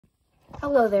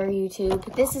Hello there,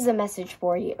 YouTube. This is a message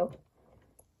for you.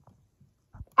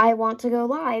 I want to go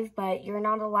live, but you're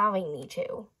not allowing me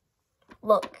to.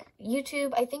 Look,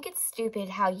 YouTube, I think it's stupid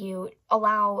how you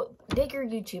allow bigger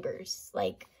YouTubers,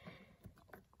 like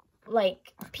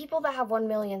people that have 1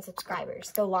 million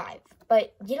subscribers, go live.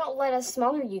 But you don't let us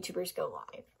smaller YouTubers go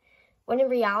live. When in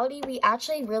reality, we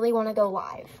actually really want to go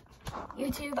live.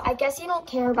 YouTube, I guess you don't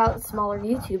care about smaller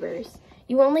YouTubers.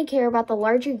 You only care about the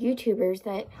larger YouTubers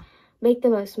that make the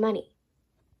most money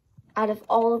out of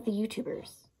all of the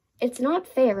YouTubers. It's not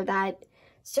fair that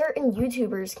certain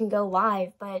YouTubers can go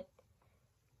live, but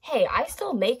hey, I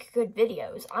still make good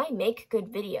videos. I make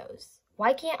good videos.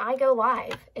 Why can't I go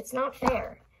live? It's not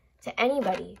fair to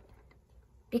anybody.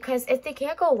 Because if they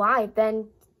can't go live, then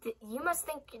you must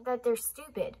think that they're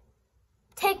stupid.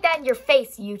 Take that in your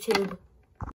face, YouTube.